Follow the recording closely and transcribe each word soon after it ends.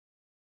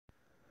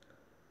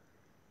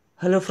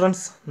Hello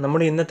friends,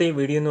 നമ്മുടെ ഇന്നത്തെ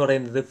video എന്ന്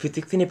പറയുന്നത്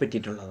ഫിസിക്സിനെ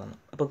പറ്റിയിട്ടുള്ളതാണ്.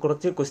 അപ്പോൾ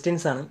കുറച്ച്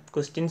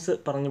ക്വസ്റ്റ്യൻസ്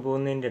പറഞ്ഞു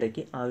പോകുന്നതിൻ്റെ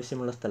ഇടയ്ക്ക്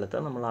ആവശ്യമുള്ള സ്ഥലത്ത്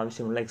നമ്മൾ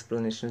ആവശ്യമുള്ള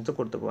എക്സ്പ്ലനേഷൻസ്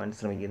കൊടുത്തു പോകാൻ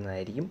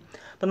ശ്രമിക്കുന്നതായിരിക്കും.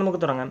 അപ്പോൾ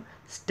നമുക്ക് തുടങ്ങാം.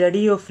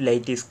 Study of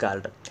light is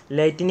called.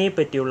 ലൈറ്റിനെ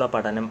പറ്റിയുള്ള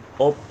പഠനം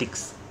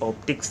optics.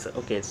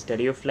 Okay,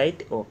 study of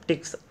light,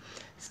 optics.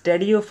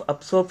 Study of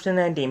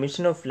absorption and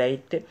emission of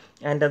light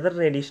and other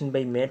radiation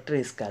by matter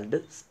is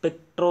called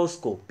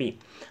spectroscopy.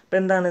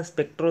 അപ്പോൾ എന്താണ്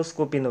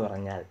സ്പെക്ട്രോസ്കോപ്പി എന്ന്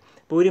പറഞ്ഞാൽ?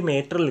 ഇപ്പോൾ ഒരു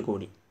മീറ്റർ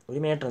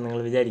നിങ്ങൾ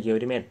വിചാരിക്കുക,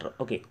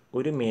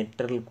 ഒരു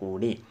മീറ്ററിൽ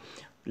കൂടി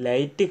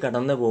ലൈറ്റ്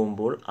കടന്നു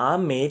പോകുമ്പോൾ ആ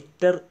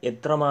മീറ്റർ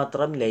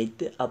എത്രമാത്രം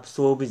ലൈറ്റ്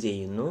അബ്സോർബ്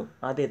ചെയ്യുന്നു,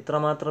 അത്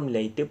എത്രമാത്രം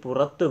ലൈറ്റ്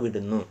പുറത്തു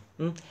വിടുന്നു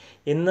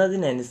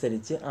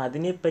എന്നതിനനുസരിച്ച്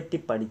അതിനെപ്പറ്റി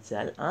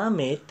പഠിച്ചാൽ ആ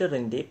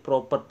മീറ്ററിൻ്റെ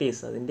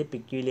പ്രോപ്പർട്ടീസ്, അതിൻ്റെ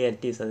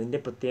പെക്യൂലിയാരിറ്റീസ്,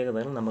 അതിൻ്റെ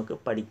പ്രത്യേകതകൾ നമുക്ക്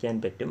പഠിക്കാൻ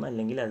പറ്റും,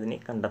 അല്ലെങ്കിൽ അതിനെ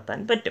കണ്ടെത്താൻ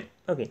പറ്റും.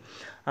 ഓക്കെ,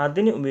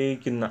 അതിന്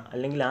ഉപയോഗിക്കുന്ന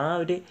അല്ലെങ്കിൽ ആ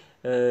ഒരു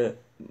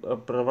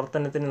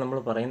പ്രവർത്തനത്തിന് നമ്മൾ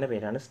പറയുന്ന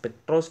പേരാണ്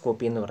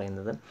സ്പെക്ട്രോസ്കോപ്പി എന്ന്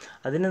പറയുന്നത്.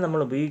 അതിന് നമ്മൾ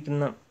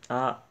ഉപയോഗിക്കുന്ന ആ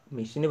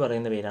മെഷീന്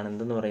പറയുന്ന പേരാണ്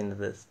എന്തെന്ന്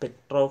പറയുന്നത്?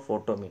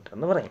 സ്പെക്ട്രോഫോട്ടോമീറ്റർ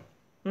എന്ന് പറയും.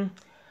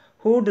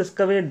 Who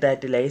discovered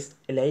that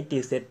light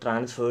is A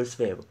transverse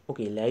wave.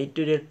 Okay, light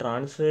ഒരു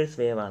ട്രാൻസ്വേഴ്സ്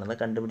വേവ് ആണെന്ന്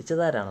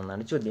കണ്ടുപിടിച്ചത്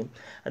ആരാണെന്നാണ് ചോദ്യം.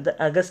 അത്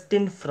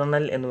അഗസ്റ്റിൻ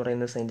ഫ്രനൽ എന്ന്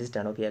പറയുന്ന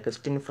സയൻറ്റിസ്റ്റാണ്.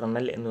 അഗസ്റ്റിൻ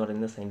ഫ്രനൽ എന്ന്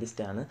പറയുന്ന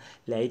സയൻറ്റിസ്റ്റാണ്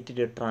ലൈറ്റ്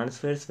ഒരു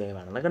ട്രാൻസ്വേഴ്സ് വേവ്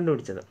ആണെന്ന്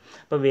കണ്ടുപിടിച്ചത്.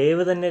 അപ്പോൾ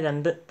വേവ് തന്നെ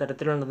രണ്ട്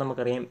തരത്തിലുണ്ടെന്ന്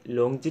നമുക്കറിയാം.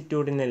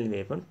 ലോങ്ജിറ്റ്യൂഡിനൽ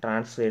വേവും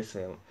ട്രാൻസ്വേഴ്സ്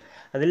വേവും.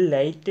 അതിൽ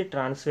ലൈറ്റ്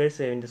ട്രാൻസ്വേഴ്സ്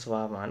വേവിൻ്റെ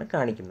സ്വഭാവമാണ്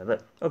കാണിക്കുന്നത്.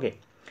 Okay,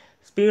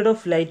 speed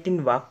of light in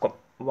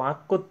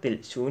വാക്വത്തിൽ,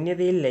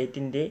 ശൂന്യതയിൽ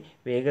ലൈറ്റിൻ്റെ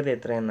വേഗത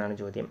എത്രയെന്നാണ്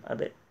ചോദ്യം.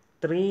 അത്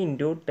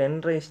 3 ×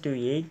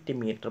 10⁸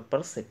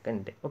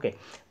 metre second. Okay,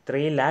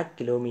 3 lakh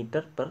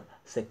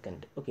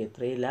km/second. Okay,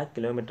 3 lakh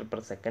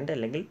km/second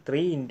അല്ലെങ്കിൽ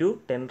 3 ×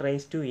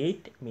 10⁸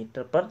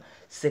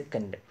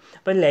 മീറ്റർ/സെക്കൻഡ്.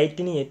 അപ്പം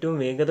ലൈറ്റിന് ഏറ്റവും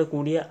വേഗത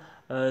കൂടിയ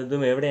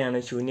ഇതും എവിടെയാണ്?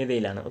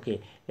 ശൂന്യതയിലാണ്. ഓക്കെ,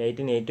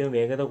 ലൈറ്റിന് ഏറ്റവും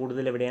വേഗത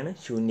കൂടുതൽ എവിടെയാണ്?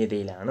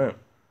 ശൂന്യതയിലാണ്.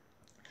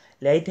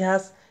 Light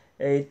has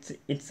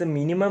it's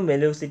minimum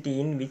velocity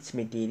in which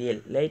material.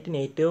 ലൈറ്റിന്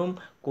ഏറ്റവും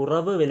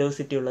കുറവ്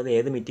വെലോസിറ്റി ഉള്ളത്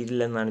ഏത്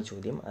മെറ്റീരിയൽ എന്നാണ്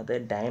ചോദ്യം. അത്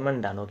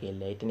ഡയമണ്ട് ആണ്. ഓക്കെ,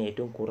 ലൈറ്റിന്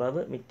ഏറ്റവും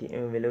കുറവ്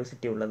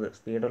വെലോസിറ്റി ഉള്ളത്,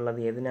 സ്പീഡുള്ളത്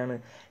ഏതിനാണ്?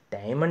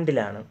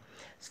 ഡയമണ്ടിലാണ്.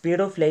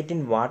 സ്പീഡ് ഓഫ് ലൈറ്റ്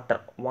ഇൻ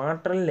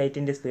വാട്ടറിൽ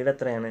ലൈറ്റിൻ്റെ സ്പീഡ്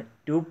എത്രയാണ്?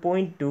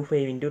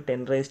 2.25 ×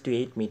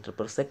 10⁸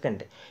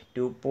 മീറ്റർ/സെക്കൻഡ്.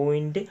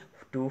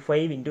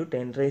 2.25 ×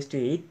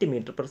 10⁸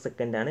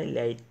 മീറ്റർ/സെക്കൻഡ് ആണ്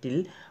ലൈറ്റിൽ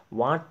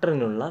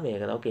വാട്ടറിനുള്ള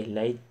വേഗത. ഓക്കെ,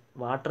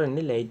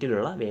 വാട്ടറിന്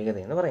ലൈറ്റിലുള്ള വേഗത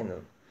എന്ന്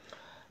പറയുന്നത്.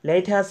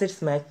 Light has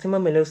its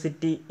maximum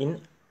velocity in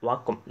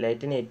vacuum.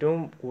 ലൈറ്റിന് ഏറ്റവും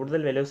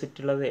കൂടുതൽ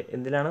വെലോസിറ്റി ഉള്ളത്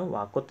എന്തിലാണ്?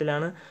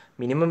 വാക്വത്തിലാണ്.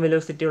 മിനിമം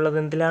വെലോസിറ്റി ഉള്ളത്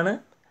എന്തിലാണ്?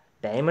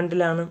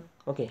 ഡയമണ്ടിലാണ്.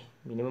 Okay,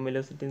 minimum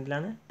velocity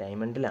എന്തിലാണ്?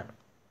 ഡയമണ്ടിലാണ്.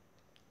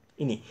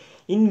 ഇനി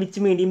in which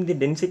medium the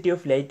density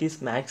of light is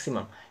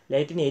maximum.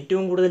 ലൈറ്റിന്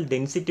ഏറ്റവും കൂടുതൽ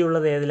ഡെൻസിറ്റി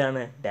ഉള്ളത്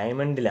ഏതിലാണ്?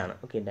 ഡയമണ്ടിലാണ്.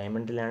 ഓക്കെ,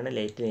 ഡയമണ്ടിലാണ്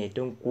ലൈറ്റിന്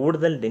ഏറ്റവും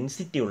കൂടുതൽ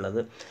ഡെൻസിറ്റി ഉള്ളത്.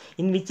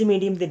 In which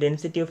medium the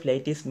density of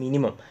light is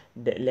minimum.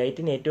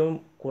 ലൈറ്റിന് ഏറ്റവും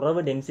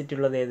കുറവ് ഡെൻസിറ്റി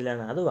ഉള്ളത്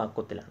ഏതിലാണ്? അത്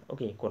വാക്വത്തിലാണ്.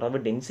 ഓക്കെ, കുറവ്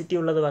ഡെൻസിറ്റി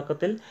ഉള്ളത്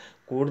വാക്വത്തിൽ,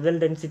 കൂടുതൽ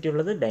ഡെൻസിറ്റി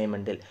ഉള്ളത്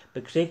ഡയമണ്ടിൽ.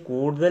 പക്ഷേ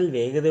കൂടുതൽ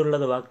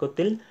വേഗതയുള്ളത്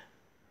വാക്വത്തിൽ,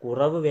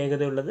 കുറവ്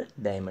വേഗതയുള്ളത്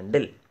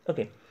ഡയമണ്ടിൽ.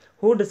 Okay,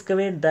 who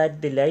discovered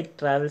that the light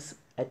travels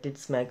at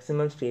its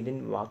maximum speed in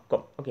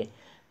vacuum. Okay,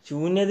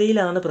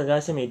 ശൂന്യതയിലാണ്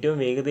പ്രകാശം ഏറ്റവും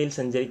വേഗതയിൽ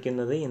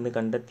സഞ്ചരിക്കുന്നത് എന്ന്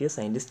കണ്ടെത്തിയ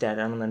സയൻറ്റിസ്റ്റ്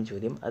ആരാണെന്നാണ്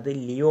ചോദ്യം. അത്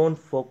ലിയോൺ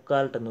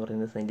ഫോക്കാൾട്ട് എന്ന്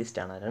പറയുന്ന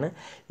സയൻറ്റിസ്റ്റാണ്. ആരാണ്?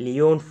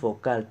 ലിയോൺ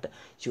ഫോക്കാൾട്ട്.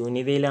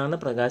 ശൂന്യതയിലാണ്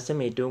പ്രകാശം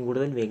ഏറ്റവും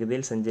കൂടുതൽ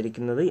വേഗതയിൽ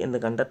സഞ്ചരിക്കുന്നത് എന്ന്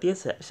കണ്ടെത്തിയ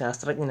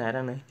ശാസ്ത്രജ്ഞൻ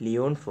ആരാണ്?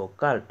 Leon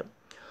ഫോക്കാൾട്ട്.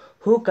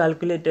 Who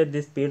calculated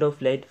the speed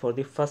of light for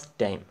the first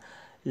time.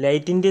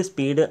 ലൈറ്റിൻ്റെ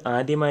സ്പീഡ്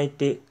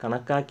ആദ്യമായിട്ട്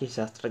കണക്കാക്കിയ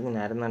ശാസ്ത്രജ്ഞൻ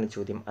ആരെന്നാണ്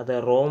ചോദ്യം. അത്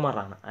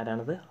റോമറാണ്.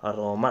 ആരാണത്?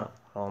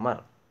 റോമർ.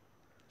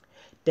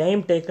 Time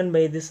taken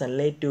by the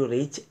sunlight to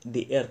reach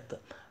the earth.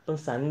 അപ്പം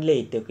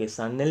സൺലൈറ്റ്, ഓക്കെ,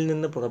 സണ്ണിൽ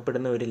നിന്ന്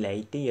പുറപ്പെടുന്ന ഒരു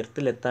ലൈറ്റ്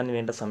എർത്തിലെത്താൻ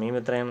വേണ്ട സമയം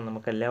എത്രയാണ്?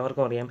 നമുക്ക്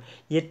എല്ലാവർക്കും അറിയാം,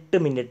 8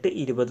 മിനിറ്റ്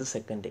 20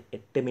 സെക്കൻഡ്.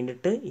 8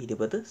 മിനിറ്റ്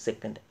 20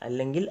 സെക്കൻഡ്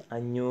അല്ലെങ്കിൽ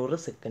 500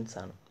 സെക്കൻഡ്സ്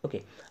ആണ്. Okay,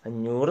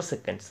 500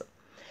 seconds.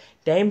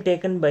 Time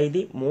taken by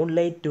the moon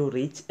light to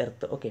reach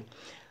earth. Okay,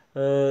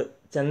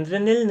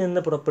 ചന്ദ്രനിൽ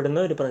നിന്ന്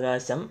പുറപ്പെടുന്ന ഒരു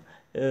പ്രകാശം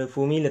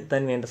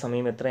ഭൂമിയിലെത്താൻ വേണ്ട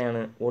സമയം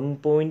എത്രയാണ്?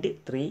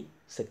 1.3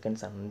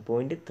 സെക്കൻഡ്സ് ആണ്.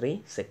 1.3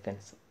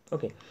 seconds.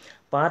 Okay,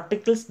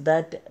 particles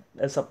that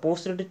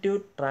supposed to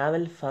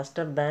travel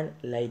faster than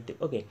light.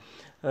 Okay,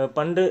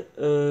 പണ്ട്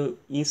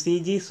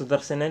ECG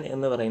സുദർശനൻ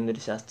എന്ന് പറയുന്ന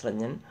ഒരു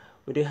ശാസ്ത്രജ്ഞൻ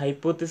ഒരു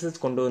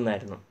ഹൈപ്പോത്തിസിസ്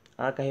കൊണ്ടുവന്നായിരുന്നു.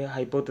 ആ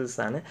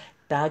ഹൈപ്പോത്തിസിസ് ആണ്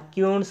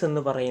ടാക്യോൺസ്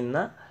എന്ന് പറയുന്ന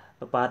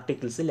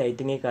പാർട്ടിക്കിൾസ്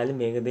ലൈറ്റിനേക്കാളും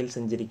വേഗതയിൽ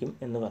സഞ്ചരിക്കും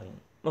എന്ന്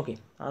പറയുന്നു. ഓക്കെ,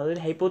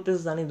 അതൊരു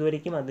ഹൈപ്പോത്തിസിസ് ആണ്.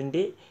 ഇതുവരെയ്ക്കും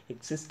അതിൻ്റെ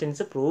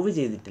എക്സിസ്റ്റൻസ് പ്രൂവ്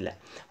ചെയ്തിട്ടില്ല.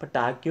 അപ്പോൾ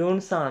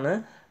ടാക്യോൺസ് ആണ്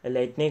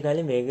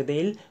ലൈറ്റിനേക്കാളും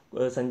വേഗതയിൽ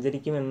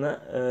സഞ്ചരിക്കുമെന്ന്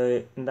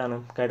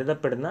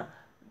കരുതപ്പെടുന്ന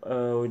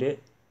ഒരു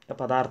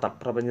പദാർത്ഥം,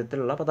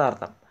 പ്രപഞ്ചത്തിലുള്ള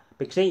പദാർത്ഥം.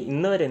 പക്ഷേ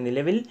ഇന്ന് വരെ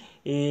നിലവിൽ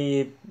ഈ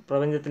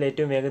പ്രപഞ്ചത്തിൽ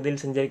ഏറ്റവും വേഗതയിൽ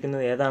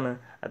സഞ്ചരിക്കുന്നത് ഏതാണ്?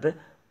 അത്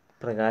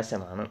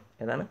പ്രകാശമാണ്.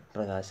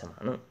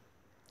 പ്രകാശമാണ്.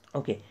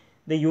 Okay,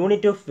 the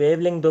unit of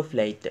wave length of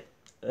light.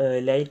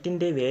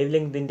 ലൈറ്റിൻ്റെ വേവ്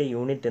ലെങ്തിൻ്റെ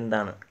യൂണിറ്റ്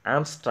എന്താണ്?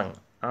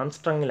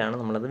 ആംസ്ട്രങ്ങിലാണ്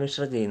നമ്മളത്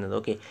മെഷർ ചെയ്യുന്നത്.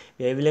 ഓക്കെ,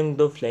 വേവ്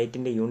ലെങ്ത് ഓഫ്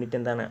ലൈറ്റിൻ്റെ യൂണിറ്റ്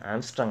എന്താണ്?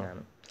 ആംസ്ട്രങ്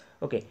ആണ്.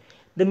 Okay,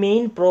 the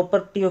main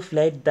property of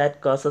light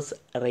that causes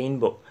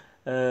rainbow.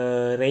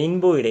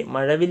 റെയിൻബോയുടെ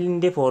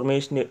മഴവില്ലിൻ്റെ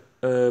ഫോർമേഷന്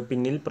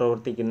പിന്നിൽ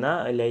പ്രവർത്തിക്കുന്ന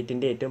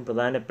ലൈറ്റിൻ്റെ ഏറ്റവും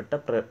പ്രധാനപ്പെട്ട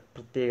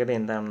പ്രത്യേകത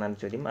എന്താണെന്നാണ്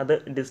ചോദ്യം. അത്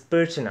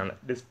ഡിസ്പേർഷനാണ്.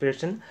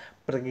 ഡിസ്പേർഷൻ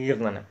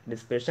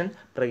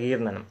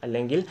പ്രകീർണനം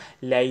അല്ലെങ്കിൽ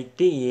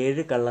ലൈറ്റ്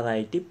 7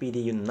 കളറായിട്ട്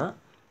പിരിയുന്ന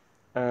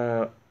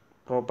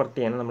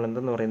പ്രോപ്പർട്ടിയാണ് നമ്മൾ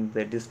എന്തെന്ന്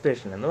പറയുന്നത്,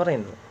 ഡിസ്പേർഷൻ എന്ന്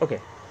പറയുന്നത്. ഓക്കെ,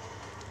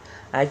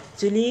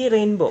 ആക്ച്വലി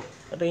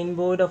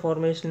റെയിൻബോയുടെ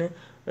ഫോർമേഷന്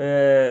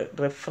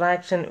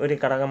റിഫ്രാക്ഷൻ ഒരു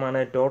ഘടകമാണ്,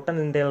 ടോട്ടൽ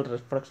ഇൻറ്റേർണൽ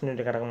റിഫ്ലക്ഷൻ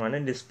ഒരു ഘടകമാണ്,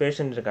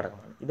 ഡിസ്പേർഷൻ ഒരു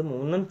ഘടകമാണ്. ഇത്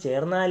മൂന്നും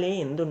ചേർന്നാലേ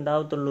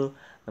എന്തുണ്ടാവത്തുള്ളൂ,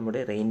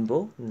 നമ്മുടെ റെയിൻബോ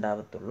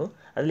ഉണ്ടാവത്തുള്ളൂ.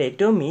 അതിൽ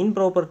ഏറ്റവും മെയിൻ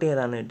പ്രോപ്പർട്ടി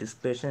ഏതാണ്,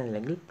 ഡിസ്പേർഷൻ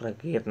അല്ലെങ്കിൽ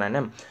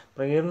പ്രകീർണനം.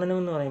 പ്രകീർണനം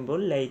എന്ന് പറയുമ്പോൾ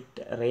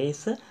ലൈറ്റ്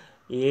റേസ്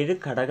 7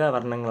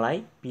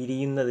 ഘടകവർണ്ണങ്ങളായി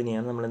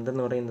പിരിയുന്നതിനെയാണ് നമ്മൾ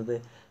എന്തെന്ന് പറയുന്നത്,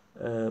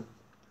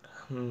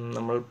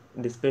 നമ്മൾ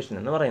ഡിസ്പേർഷൻ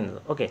എന്ന് പറയുന്നത്.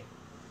 ഓക്കെ,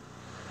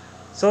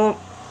 സോ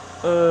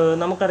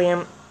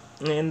നമുക്കറിയാം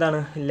എന്താണ്,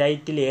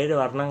 ലൈറ്റിൽ 7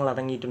 വർണ്ണങ്ങൾ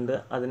അടങ്ങിയിട്ടുണ്ട്.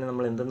 അതിനെ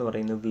നമ്മൾ എന്തെന്ന്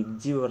പറയുന്നു,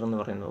 വിബ്ജിയോർ എന്ന്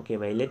പറയുന്നു. Okay,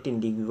 violet,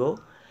 IndiGo,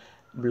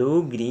 blue,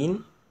 green,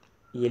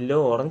 yellow,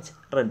 orange,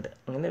 red,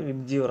 അങ്ങനെ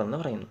വിബ്ജിയോർ എന്ന്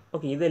പറയുന്നു.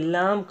 ഓക്കെ,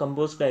 ഇതെല്ലാം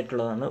കമ്പോസ്ഡ്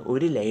ആയിട്ടുള്ളതാണ്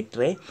ഒരു ലൈറ്റ്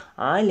റേ.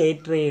 ആ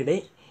ലൈറ്റ് റേയുടെ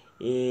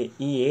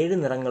ഈ 7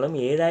 നിറങ്ങളും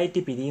 7ആയിട്ട്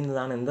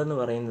പിരിയുന്നതാണ് എന്തെന്ന്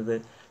പറയുന്നത്,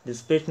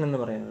 ഡിസ്പേർഷൻ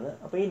എന്ന് പറയുന്നത്.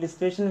 അപ്പോൾ ഈ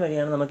ഡിസ്പേർഷൻ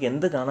വഴിയാണ് നമുക്ക്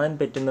എന്ത് കാണാൻ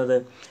പറ്റുന്നത്,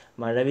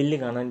 മഴവില്ല്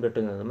കാണാൻ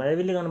പറ്റുന്നത്.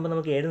 മഴവില്ല് കാണുമ്പോൾ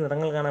നമുക്ക് 7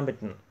 നിറങ്ങൾ കാണാൻ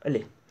പറ്റുന്നു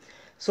അല്ലേ.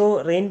 So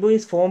rainbow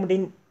is formed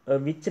in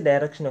which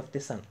direction of the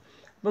sun.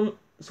 അപ്പം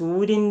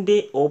സൂര്യൻ്റെ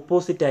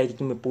ഓപ്പോസിറ്റ്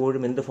ആയിരിക്കും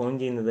എപ്പോഴും എന്ത് ഫോം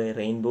ചെയ്യുന്നത്,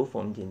 റെയിൻബോ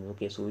ഫോം ചെയ്യുന്നത്.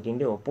 ഓക്കെ,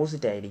 സൂര്യൻ്റെ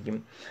ഓപ്പോസിറ്റ് ആയിരിക്കും.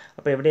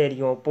 അപ്പോൾ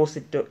എവിടെയായിരിക്കും,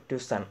 opposite to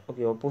sun.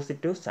 Okay,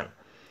 opposite to sun,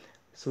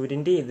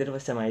 സൂര്യൻ്റെ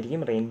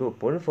എതിർവശമായിരിക്കും റെയിൻബോ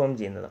എപ്പോഴും ഫോം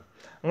ചെയ്യുന്നത്.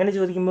 അങ്ങനെ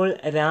ചോദിക്കുമ്പോൾ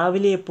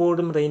രാവിലെ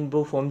എപ്പോഴും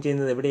റെയിൻബോ ഫോം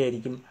ചെയ്യുന്നത്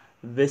എവിടെയായിരിക്കും,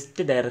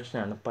 വെസ്റ്റ്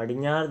ഡയറക്ഷനാണ്,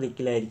 പടിഞ്ഞാറ്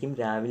ദിക്കിലായിരിക്കും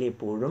രാവിലെ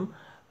എപ്പോഴും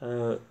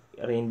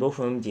റെയിൻബോ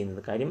ഫോം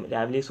ചെയ്യുന്നത്. കാര്യം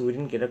രാവിലെ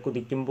സൂര്യൻ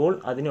കിഴക്കുദിക്കുമ്പോൾ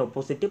അതിന്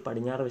ഓപ്പോസിറ്റ്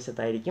പടിഞ്ഞാറ്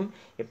വശത്തായിരിക്കും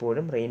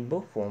എപ്പോഴും റെയിൻബോ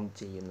ഫോം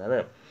ചെയ്യുന്നത്.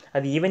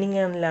 അത്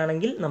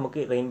ഈവനിങ്ങിലാണെങ്കിൽ നമുക്ക്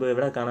റെയിൻബോ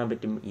എവിടെ കാണാൻ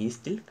പറ്റും,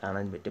 ഈസ്റ്റിൽ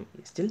കാണാൻ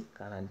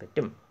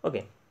പറ്റും.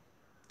 ഓക്കെ,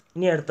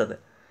 ഇനി അടുത്തത്,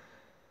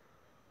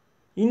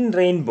 in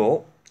rainbow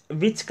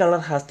which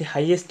colour has the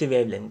highest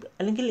wave length,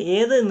 അല്ലെങ്കിൽ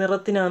ഏത്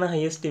നിറത്തിനാണ്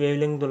ഹയസ്റ്റ്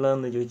വേവ് ലെങ്ത്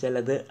ഉള്ളതെന്ന് ചോദിച്ചാൽ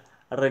അത്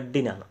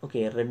റെഡിനാണ്.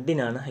 ഓക്കെ,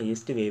 റെഡിനാണ്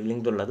ഹയസ്റ്റ് വേവ്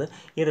ലെങ്ത് ഉള്ളത്.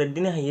 ഈ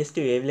റെഡിന്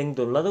ഹയസ്റ്റ് വേവ്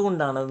ലെങ്ത് ഉള്ളത്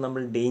കൊണ്ടാണ് അത്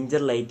നമ്മൾ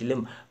ഡേഞ്ചർ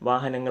ലൈറ്റിലും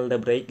വാഹനങ്ങളുടെ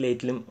ബ്രേക്ക്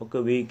ലൈറ്റിലും ഒക്കെ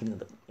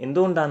ഉപയോഗിക്കുന്നത്.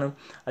 എന്തുകൊണ്ടാണ്,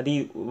 അത് ഈ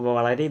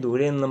വളരെ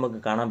ദൂരെ നിന്ന്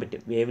നമുക്ക് കാണാൻ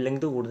പറ്റും. വേവ്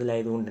ലെങ്ത്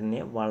കൂടുതലായതുകൊണ്ട്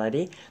തന്നെ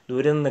വളരെ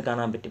ദൂരെ നിന്ന്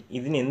കാണാൻ പറ്റും.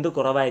 ഇതിന് എന്ത്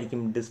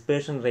കുറവായിരിക്കും,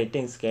 ഡിസ്പേർഷൻ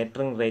റേറ്റും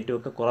സ്കാറ്ററിംഗ് റേറ്റും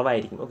ഒക്കെ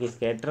കുറവായിരിക്കും. ഓക്കെ,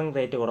 സ്കാറ്ററിംഗ്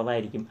റേറ്റ്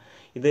കുറവായിരിക്കും.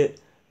 ഇത്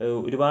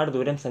ഒരുപാട്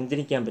ദൂരം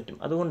സഞ്ചരിക്കാൻ പറ്റും.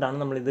 അതുകൊണ്ടാണ്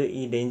നമ്മളിത്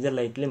ഈ ഡേഞ്ചർ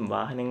ലൈറ്റിലും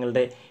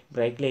വാഹനങ്ങളുടെ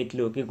ബ്രേക്ക്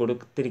ലൈറ്റിലും ഒക്കെ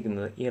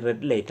കൊടുത്തിരിക്കുന്നത്, ഈ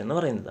റെഡ് ലൈറ്റ് എന്ന്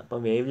പറയുന്നത്. അപ്പോൾ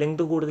വേവ്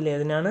ലെങ്ത് കൂടുതൽ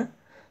ഏതിനാണ്,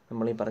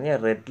 നമ്മൾ ഈ പറഞ്ഞ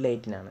റെഡ്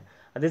ലൈറ്റിനാണ്.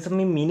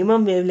 അതേസമയം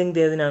minimum wave length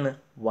ഏതിനാണ്,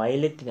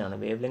 വയലറ്റിനാണ്.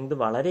 Wave length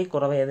വളരെ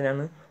കുറവ്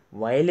ഏതിനാണ്,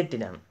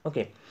 വയലറ്റിനാണ്.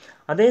 ഓക്കെ,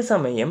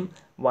 അതേസമയം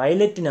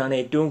വയലറ്റിനാണ്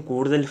ഏറ്റവും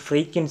കൂടുതൽ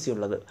ഫ്രീക്വൻസി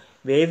ഉള്ളത്.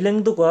 വേവ്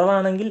ലെങ്ത്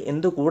കുറവാണെങ്കിൽ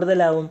എന്ത്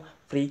കൂടുതലാവും,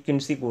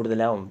 ഫ്രീക്വൻസി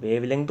കൂടുതലാവും.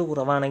 വേവ് ലെങ്ത്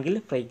കുറവാണെങ്കിൽ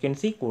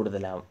ഫ്രീക്വൻസി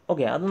കൂടുതലാവും.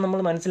 ഓക്കെ, അത് നമ്മൾ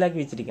മനസ്സിലാക്കി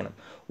വെച്ചിരിക്കണം.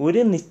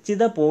 ഒരു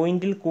നിശ്ചിത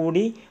പോയിന്റിൽ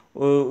കൂടി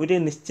ഒരു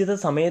നിശ്ചിത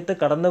സമയത്ത്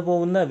കടന്നു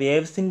പോകുന്ന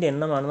വേവ്സിൻ്റെ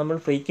എണ്ണമാണ് നമ്മൾ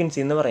ഫ്രീക്വൻസി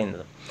എന്ന്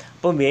പറയുന്നത്.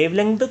 അപ്പോൾ വേവ്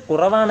ലെങ്ത്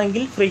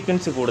കുറവാണെങ്കിൽ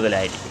ഫ്രീക്വൻസി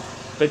കൂടുതലായിരിക്കും.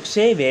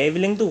 പക്ഷേ വേവ്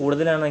ലെങ്ത്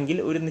കൂടുതലാണെങ്കിൽ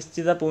ഒരു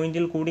നിശ്ചിത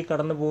പോയിന്റിൽ കൂടി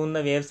കടന്നു പോകുന്ന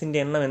വേവ്സിൻ്റെ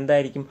എണ്ണം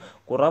എന്തായിരിക്കും,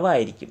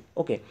 കുറവായിരിക്കും.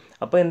 ഓക്കെ,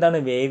 അപ്പോൾ എന്താണ്,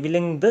 വേവ്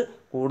ലെങ്ത്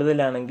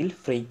കൂടുതലാണെങ്കിൽ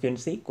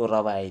ഫ്രീക്വൻസി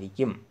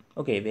കുറവായിരിക്കും.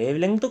 ഓക്കെ, വേവ്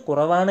ലെങ്ത്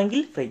കുറവാണെങ്കിൽ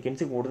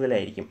ഫ്രീക്വൻസി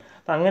കൂടുതലായിരിക്കും.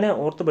 അപ്പം അങ്ങനെ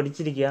ഓർത്ത്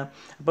പഠിച്ചിരിക്കുക.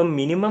 അപ്പം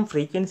മിനിമം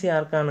ഫ്രീക്വൻസി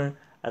ആർക്കാണ്,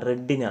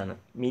 റെഡിനാണ്.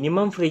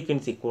 മിനിമം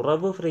ഫ്രീക്വൻസി,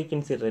 കുറവ്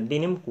ഫ്രീക്വൻസി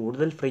റെഡിനും,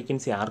 കൂടുതൽ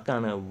ഫ്രീക്വൻസി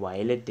ആർക്കാണ്,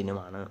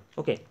 വയലറ്റിനുമാണ്.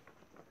 ഓക്കെ,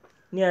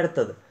 ഇനി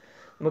അടുത്തത്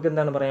നമുക്ക്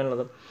എന്താണ്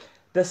പറയാനുള്ളത്,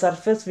 the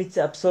surface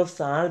which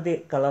absorbs all the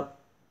colour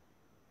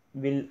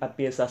will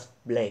appears as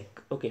black.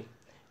 Okay,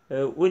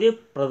 ഒരു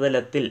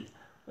പ്രതലത്തിൽ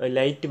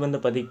ലൈറ്റ് വന്ന്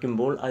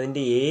പതിക്കുമ്പോൾ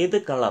അതിൻ്റെ ഏത്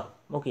കളർ,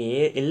 ഓക്കെ,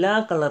 എല്ലാ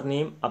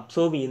കളറിനെയും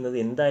അബ്സോർബ് ചെയ്യുന്നത്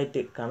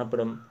എന്തായിട്ട്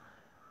കാണപ്പെടും,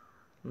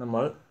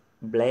 നമ്മൾ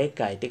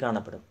ബ്ലാക്ക് ആയിട്ട്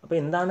കാണപ്പെടും. അപ്പോൾ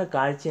എന്താണ്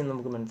കാഴ്ചയെന്ന്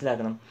നമുക്ക്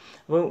മനസ്സിലാക്കണം.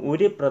 അപ്പോൾ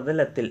ഒരു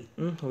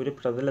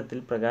പ്രതലത്തിൽ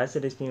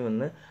പ്രകാശരശ്മി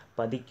വന്ന്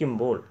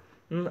പതിക്കുമ്പോൾ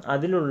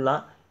അതിലുള്ള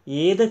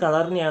ഏത്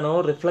കളറിനെയാണോ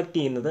റിഫ്ലക്റ്റ്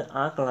ചെയ്യുന്നത്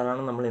ആ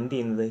കളറാണ് നമ്മൾ എന്ത്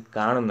ചെയ്യുന്നത്,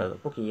 കാണുന്നത്.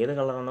 ഓക്കെ, ഏത്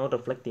കളറാണോ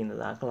റിഫ്ലക്റ്റ്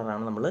ചെയ്യുന്നത് ആ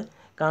കളറാണ് നമ്മൾ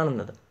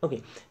കാണുന്നത്. ഓക്കെ,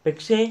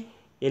 പക്ഷേ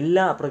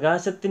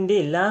പ്രകാശത്തിൻ്റെ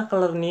എല്ലാ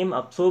കളറിനെയും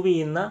അബ്സോർബ്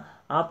ചെയ്യുന്ന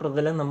ആ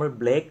പ്രതലം നമ്മൾ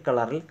ബ്ലാക്ക്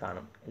കളറിൽ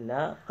കാണും.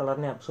 എല്ലാ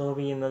കളറിനെയും അബ്സോർബ്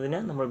ചെയ്യുന്നതിന്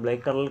നമ്മൾ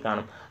ബ്ലാക്ക് കളറിൽ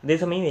കാണും.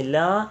 അതേസമയം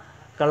എല്ലാ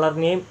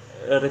കളറിനെയും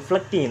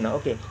റിഫ്ലക്റ്റ് ചെയ്യുന്ന,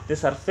 okay, the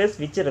surface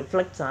which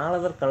reflects all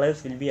other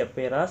colours will be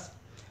appear as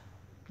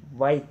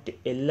white.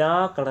 എല്ലാ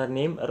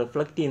കളറിനെയും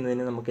റിഫ്ലക്റ്റ്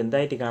ചെയ്യുന്നതിന് നമുക്ക്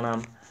എന്തായിട്ട് കാണാം,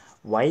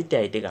 വൈറ്റ്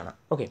ആയിട്ട് കാണാം.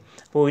 ഓക്കെ,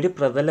 അപ്പോൾ ഒരു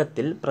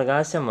പ്രതലത്തിൽ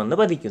പ്രകാശം വന്ന്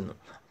പതിക്കുന്നു.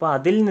 അപ്പോൾ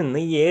അതിൽ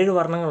നിന്ന് 7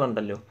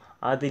 വർണ്ണങ്ങളുണ്ടല്ലോ,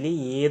 അതിൽ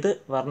ഏത്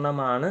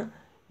വർണ്ണമാണ്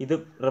ഇത്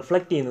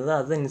റിഫ്ലക്റ്റ് ചെയ്യുന്നത്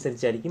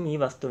അതനുസരിച്ചായിരിക്കും ഈ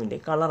വസ്തുവിൻ്റെ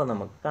കളർ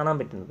നമുക്ക് കാണാൻ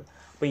പറ്റുന്നത്.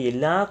 അപ്പോൾ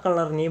എല്ലാ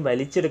കളറിനെയും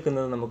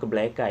വലിച്ചെടുക്കുന്നത് നമുക്ക്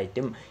ബ്ലാക്ക്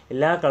ആയിട്ടും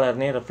എല്ലാ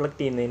കളറിനെയും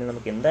റിഫ്ലക്റ്റ് ചെയ്യുന്നതിന്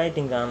നമുക്ക്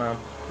എന്തായിട്ടും കാണാം,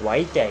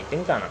 വൈറ്റ്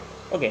ആയിട്ടും കാണാം.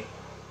 ഓക്കെ,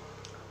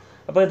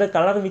 അപ്പോൾ ഇത്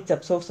colour which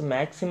absorbs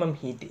maximum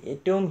heat,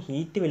 ഏറ്റവും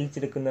ഹീറ്റ്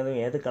വലിച്ചെടുക്കുന്നതും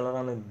ഏത്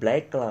കളറാണ്?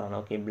 ബ്ലാക്ക് കളറാണ്.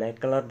 ഓക്കെ,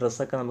 ബ്ലാക്ക് കളർ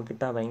ഡ്രസ്സൊക്കെ നമുക്ക്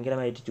ഇട്ടാൽ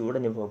ഭയങ്കരമായിട്ട്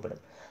ചൂടനുഭവപ്പെടും.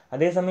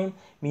 അതേസമയം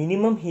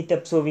മിനിമം ഹീറ്റ്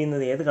അബ്സോർബ്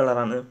ചെയ്യുന്നത് ഏത്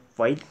കളറാണ്?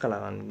 വൈറ്റ്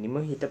കളറാണ്.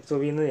 മിനിമം ഹീറ്റ്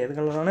അബ്സോർബ് ചെയ്യുന്നത് ഏത്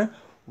കളറാണ്?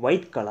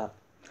 White colour.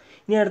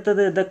 ഇനി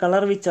അടുത്തത് the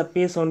colour which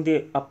appears on the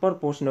upper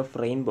portion of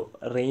rainbow.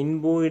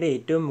 റെയിൻബോയുടെ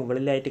ഏറ്റവും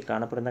മുകളിലായിട്ട്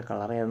കാണപ്പെടുന്ന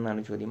കളർ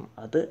ഏതെന്നാണ് ചോദ്യം.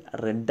 അത്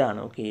റെഡാണ്.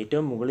 ഓക്കെ,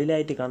 ഏറ്റവും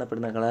മുകളിലായിട്ട്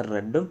കാണപ്പെടുന്ന കളർ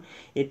റെഡും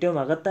ഏറ്റവും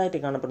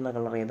അകത്തായിട്ട് കാണപ്പെടുന്ന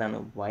കളർ ഏതാണ്?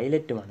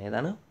 വയലറ്റുമാണ്.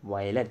 ഏതാണ്?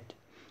 Violet.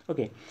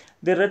 Okay,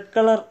 the red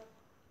colour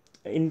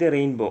in the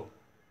rainbow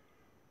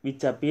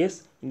which appears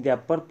in the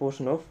upper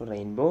portion of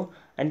rainbow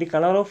and the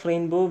color of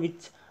rainbow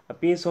which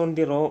appears on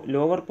the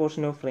lower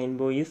portion of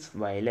rainbow is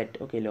violet.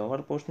 Okay, lower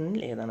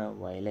portionil ഏതാണ്?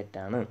 violet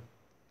ആണ്.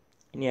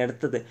 ഇനി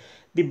അടുത്തത്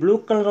the blue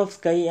colour of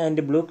sky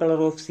and blue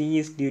colour of sea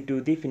is due to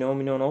the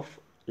phenomenon of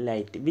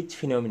light. Which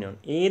phenomenon?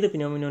 ഏത്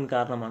phenomenon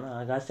കാരണമാണ്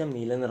ആകാശം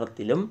നീല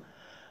നിറത്തിലും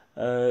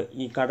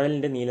ഈ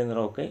കടലിൻ്റെ നീല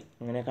നിറമൊക്കെ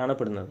അങ്ങനെ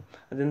കാണപ്പെടുന്നത്?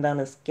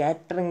 അതെന്താണ്?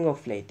 Scattering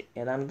of light.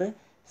 ഏതാണത്?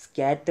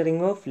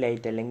 സ്കാറ്ററിങ് ഓഫ്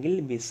ലൈറ്റ് അല്ലെങ്കിൽ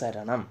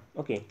വിസരണം.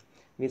 ഓക്കെ,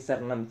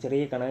 വിസരണം.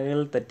 ചെറിയ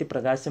കണകൾ തട്ടി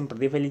പ്രകാശം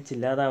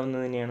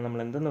പ്രതിഫലിച്ചില്ലാതാവുന്നതിനെയാണ്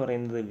നമ്മൾ എന്തെന്ന്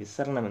പറയുന്നത്?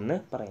 വിസരണം എന്ന്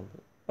പറയുന്നത്.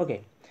 Okay,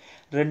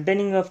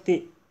 റെഡനിങ് of the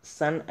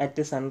sun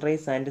at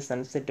sunrise and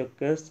sunset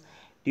occurs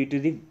due to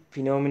the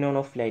phenomenon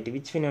of light.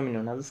 Which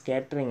phenomenon? അത്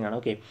സ്കാറ്ററിങ് ആണ്.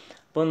 ഓക്കെ,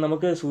 അപ്പോൾ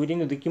നമുക്ക് സൂര്യൻ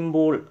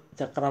ഉദിക്കുമ്പോൾ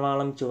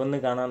ചക്രവാളം ചുവന്ന്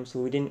കാണാം,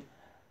 സൂര്യൻ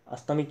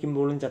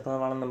അസ്തമിക്കുമ്പോഴും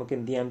ചക്രവാളം നമുക്ക്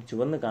എന്ത് ചെയ്യാം?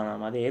 ചുവന്ന് കാണാം.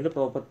 അത് ഏത്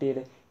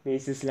പ്രോപ്പർട്ടിയുടെ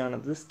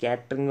ബേസിസിലാണത്?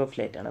 സ്കാറ്ററിങ് ഓഫ്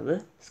ലൈറ്റ് ആണത്.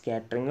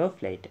 Scattering of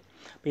light.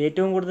 അപ്പോൾ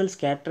ഏറ്റവും കൂടുതൽ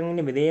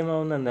സ്കാറ്ററിങ്ങിന്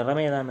വിധേയമാവുന്ന നിറം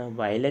ഏതാണ്?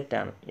 വയലറ്റ്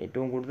ആണ്.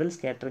 ഏറ്റവും കൂടുതൽ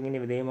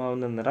സ്കാറ്ററിങ്ങിന്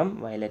വിധേയമാവുന്ന നിറം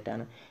വയലറ്റ്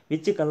ആണ്.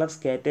 Which colour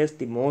scatters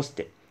the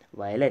most?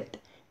 Violet.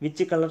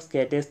 Which colour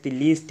scatters the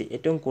least?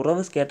 ഏറ്റവും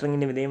കുറവ്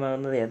സ്കാറ്ററിങ്ങിന്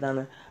വിധേയമാകുന്നത്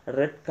ഏതാണ്?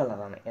 റെഡ്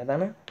കളറാണ്.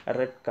 ഏതാണ്?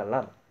 Red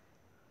colour.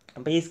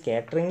 അപ്പോൾ ഈ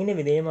സ്കാറ്ററിങ്ങിന്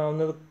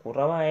വിധേയമാവുന്നത്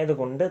കുറവായത്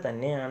കൊണ്ട്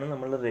തന്നെയാണ്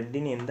നമ്മൾ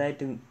റെഡിനെ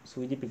എന്തായിട്ട്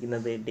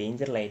സൂചിപ്പിക്കുന്നത്?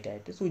 ഡേഞ്ചർ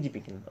ലൈറ്റായിട്ട്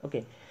സൂചിപ്പിക്കുന്നത്.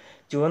 ഓക്കെ,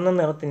 ചുവന്ന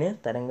നിറത്തിന്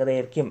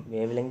തരംഗദൈർഘ്യം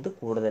വേവ് ലെങ്ത്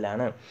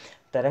കൂടുതലാണ്.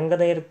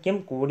 തരംഗദൈർഘ്യം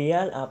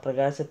കൂടിയാൽ ആ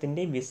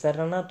പ്രകാശത്തിൻ്റെ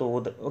വിസരണ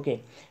തോത്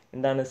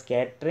എന്താണ്?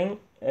 സ്കാറ്ററിങ്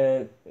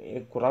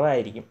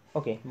കുറവായിരിക്കും.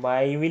 ഓക്കെ,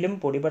 വായുവിലും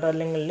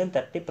പൊടിപടലങ്ങളിലും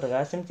തട്ടി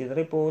പ്രകാശം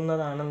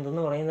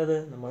ചിതറിപ്പോകുന്നതാണെന്തെന്ന് പറയുന്നത്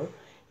നമ്മൾ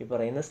ഈ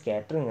പറയുന്ന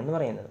സ്കാറ്ററിങ് എന്ന്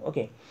പറയുന്നത്.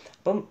 ഓക്കെ,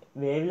 അപ്പം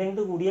വേവ്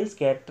ലെങ്ത് കൂടിയാൽ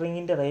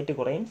സ്കാറ്ററിങ്ങിൻ്റെ റേറ്റ്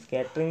കുറയും.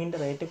 സ്കാറ്ററിങ്ങിൻ്റെ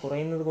റേറ്റ്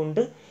കുറയുന്നത്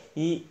കൊണ്ട്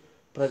ഈ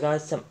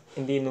പ്രകാശം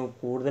എന്ത് ചെയ്യുന്നു?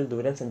 കൂടുതൽ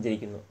ദൂരം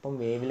സഞ്ചരിക്കുന്നു. അപ്പം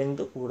വേവ്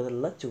ലെങ്ത്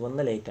കൂടുതലുള്ള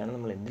ചുവന്ന ലൈറ്റാണ്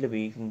നമ്മൾ എന്തിൽ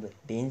ഉപയോഗിക്കുന്നത്?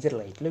 ഡേഞ്ചർ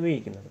ലൈറ്റിൽ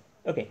ഉപയോഗിക്കുന്നത്.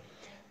 ഓക്കെ,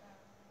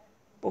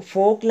 അപ്പോൾ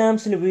ഫോഗ്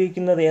ലാംപ്സിൽ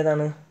ഉപയോഗിക്കുന്നത്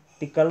ഏതാണ്?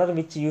 The colour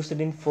which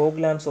used in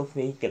fog lamps of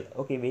vehicle.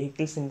 Okay,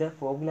 വെഹിക്കിൾസിൻ്റെ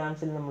fog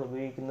ലാംപ്സിൽ നമ്മൾ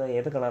ഉപയോഗിക്കുന്നത്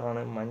ഏത്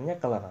കളറാണ്? മഞ്ഞ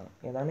കളറാണ്.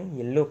 ഏതാണ്?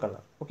 Yellow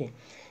colour. Okay,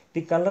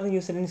 the colour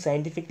used in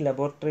scientific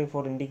laboratory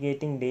four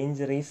indicating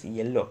danger is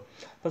yellow.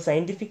 അപ്പോൾ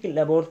സയൻറ്റിഫിക്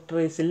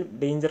ലബോറട്ടറീസിൽ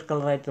ഡേഞ്ചർ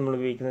കളറായിട്ട് നമ്മൾ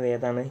ഉപയോഗിക്കുന്നത്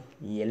ഏതാണ്?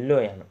 യെല്ലോ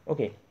ആണ്.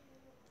 Okay,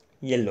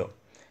 yellow.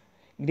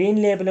 Green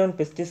label on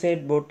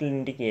pesticide bottle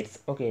indicates.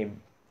 Okay,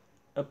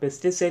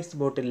 pesticides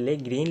ബോട്ടിലിലെ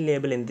green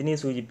label എന്തിനെ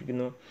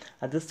സൂചിപ്പിക്കുന്നു?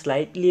 അത്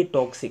സ്ലൈറ്റ്ലി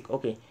ടോക്സിക്.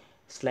 ഓക്കെ,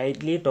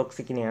 സ്ലൈറ്റ്ലി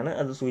ടോക്സിക്കിനെയാണ്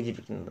അത്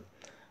സൂചിപ്പിക്കുന്നത്.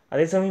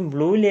 അതേസമയം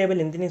ബ്ലൂ ലേബൽ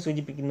എന്തിനെ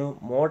സൂചിപ്പിക്കുന്നു?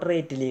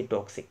 Moderately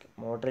toxic.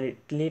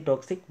 Moderately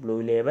toxic blue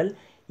label.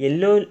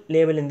 Yellow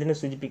label എന്തിനെ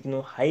സൂചിപ്പിക്കുന്നു?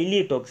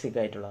 ഹൈലി ടോക്സിക്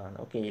ആയിട്ടുള്ളതാണ്.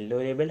 Okay, yellow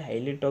label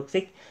highly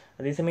toxic.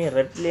 അതേസമയം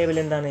റെഡ് ലേബൽ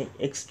എന്താണ്?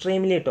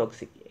 Extremely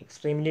toxic.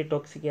 എക്സ്ട്രീംലി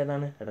ടോക്സിക്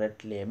ഏതാണ്?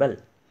 Red label.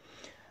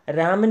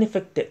 Raman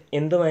effect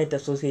എന്തുമായിട്ട്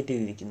associate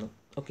ചെയ്തിരിക്കുന്നു?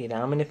 ഓക്കെ,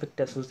 രാമൻ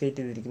എഫക്റ്റ്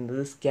അസോസിയേറ്റ്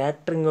ചെയ്തിരിക്കുന്നത്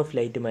സ്കാറ്ററിങ് ഓഫ്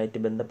ലൈറ്റുമായിട്ട്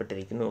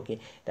ബന്ധപ്പെട്ടിരിക്കുന്നു. Okay,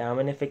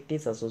 Raman effect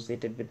is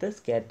associated with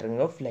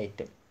scattering of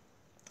light.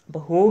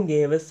 അപ്പോൾ who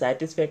gave A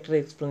satisfactory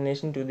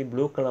explanation to the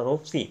blue colour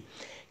of sea.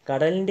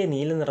 കടലിൻ്റെ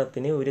നീല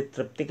നിറത്തിന് ഒരു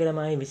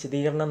തൃപ്തികരമായ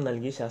വിശദീകരണം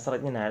നൽകിയ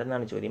ശാസ്ത്രജ്ഞൻ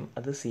ആരെന്നാണ് ചോദ്യം.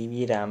 അത് CV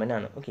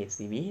രാമനാണ്. Okay,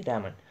 CV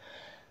Raman.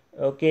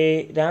 Okay,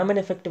 Raman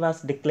effect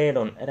was declared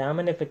on.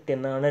 Raman effect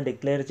എന്നാണ്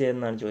ഡിക്ലെയർ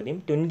ചെയ്തതെന്നാണ് ചോദ്യം.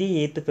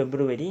 28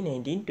 ഫെബ്രുവരി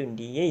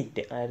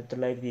 1928.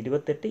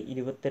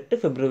 1928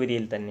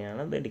 ഫെബ്രുവരിയിൽ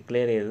തന്നെയാണ് അത്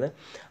ഡിക്ലെയർ ചെയ്തത്.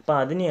 അപ്പോൾ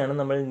അതിനെയാണ്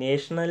നമ്മൾ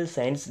നാഷണൽ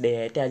സയൻസ് ഡേ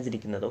ആയിട്ട്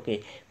ആചരിക്കുന്നത്. ഓക്കെ,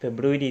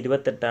 ഫെബ്രുവരി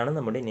 28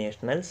 നമ്മുടെ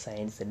national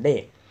science day.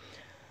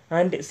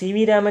 And CV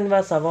Raman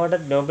was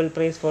awarded Nobel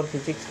Prize for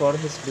Physics for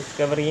his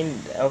discovery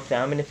of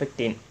Raman effect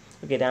in.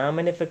 Okay,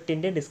 Raman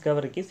എഫക്റ്റിൻ്റെ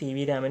ഡിസ്കവറിക്ക് CV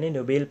Raman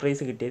Nobel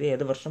prize കിട്ടിയത്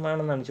ഏത്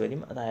വർഷമാണെന്നാണ്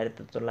ചോദ്യം. അത്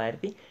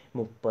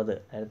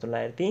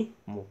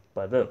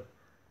 1930.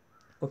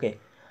 ഓക്കെ,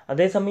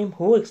 അതേസമയം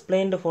who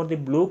explained for the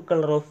blue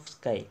colour of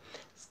sky.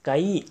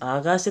 Sky,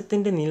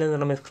 ആകാശത്തിൻ്റെ നീല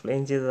നിറം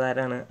explain ചെയ്തത്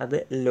ആരാണ്? അത്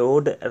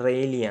ലോർഡ്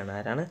റെയ്ലിയാണ്.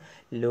 ആരാണ്?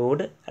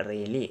 Lord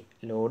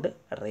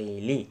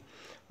Rayleigh.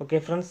 ഓക്കെ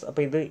ഫ്രണ്ട്സ്,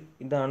 അപ്പോൾ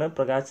ഇതാണ്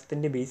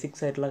പ്രകാശത്തിൻ്റെ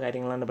ബേസിക്സ് ആയിട്ടുള്ള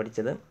കാര്യങ്ങളാണ്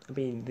പഠിച്ചത്.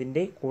 അപ്പോൾ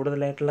ഇതിൻ്റെ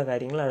കൂടുതലായിട്ടുള്ള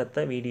കാര്യങ്ങൾ അടുത്ത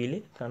വീഡിയോയിൽ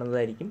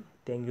കാണുന്നതായിരിക്കും.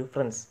 Thank you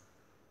friends.